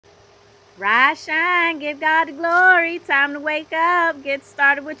Rise, shine, give God the glory. Time to wake up. Get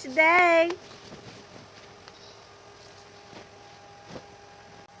started with your day.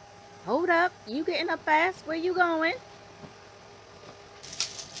 Hold up. You getting up fast? Where you going?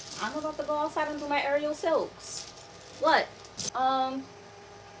 I'm about to go outside and do my aerial silks. What?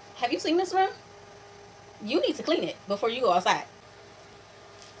 Have you seen this room? You need to clean it before you go outside.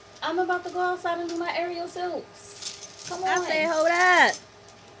 I'm about to go outside and do my aerial silks. Come on. I say hold up.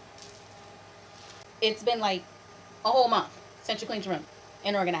 It's been like a whole month since you cleaned your room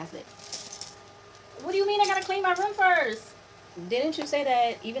and organized it. What do you mean I gotta clean my room first? Didn't you say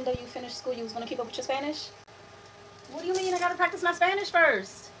that even though you finished school you was gonna keep up with your Spanish? What do you mean I gotta practice my Spanish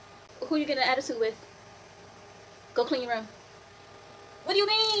first? Who you getting an attitude with? Go clean your room. What do you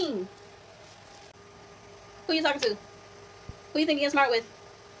mean? Who you talking to? Who you think you're smart with?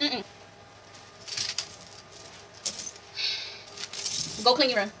 Go clean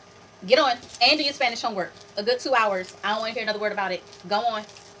your room. Get on and do your Spanish homework. A good 2 hours. I don't want to hear another word about it. Go on.